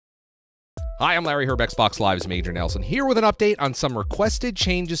Hi, I'm Larry Herb, Xbox Live's Major Nelson, here with an update on some requested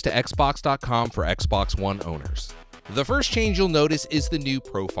changes to Xbox.com for Xbox One owners. The first change you'll notice is the new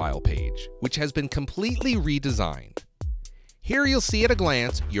profile page, which has been completely redesigned. Here you'll see at a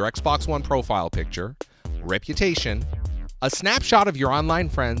glance your Xbox One profile picture, reputation, a snapshot of your online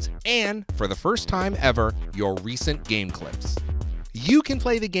friends, and, for the first time ever, your recent game clips. You can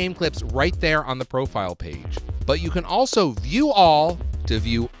play the game clips right there on the profile page, but you can also view all to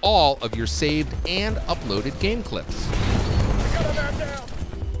view all of your saved and uploaded game clips.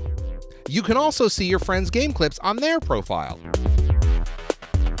 You can also see your friends' game clips on their profile.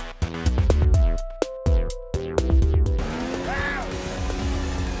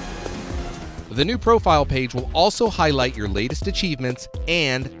 The new profile page will also highlight your latest achievements,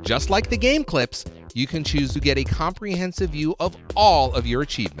 and just like the game clips, you can choose to get a comprehensive view of all of your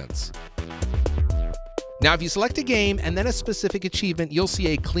achievements. Now, if you select a game and then a specific achievement, you'll see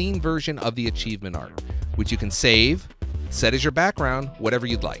a clean version of the achievement art, which you can save, set as your background, whatever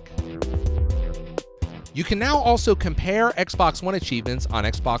you'd like. You can now also compare Xbox One achievements on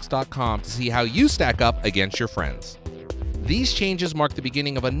Xbox.com to see how you stack up against your friends. These changes mark the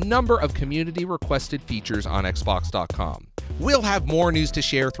beginning of a number of community-requested features on Xbox.com. We'll have more news to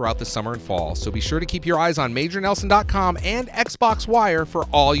share throughout the summer and fall, so be sure to keep your eyes on MajorNelson.com and Xbox Wire for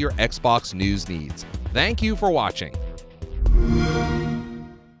all your Xbox news needs. Thank you for watching.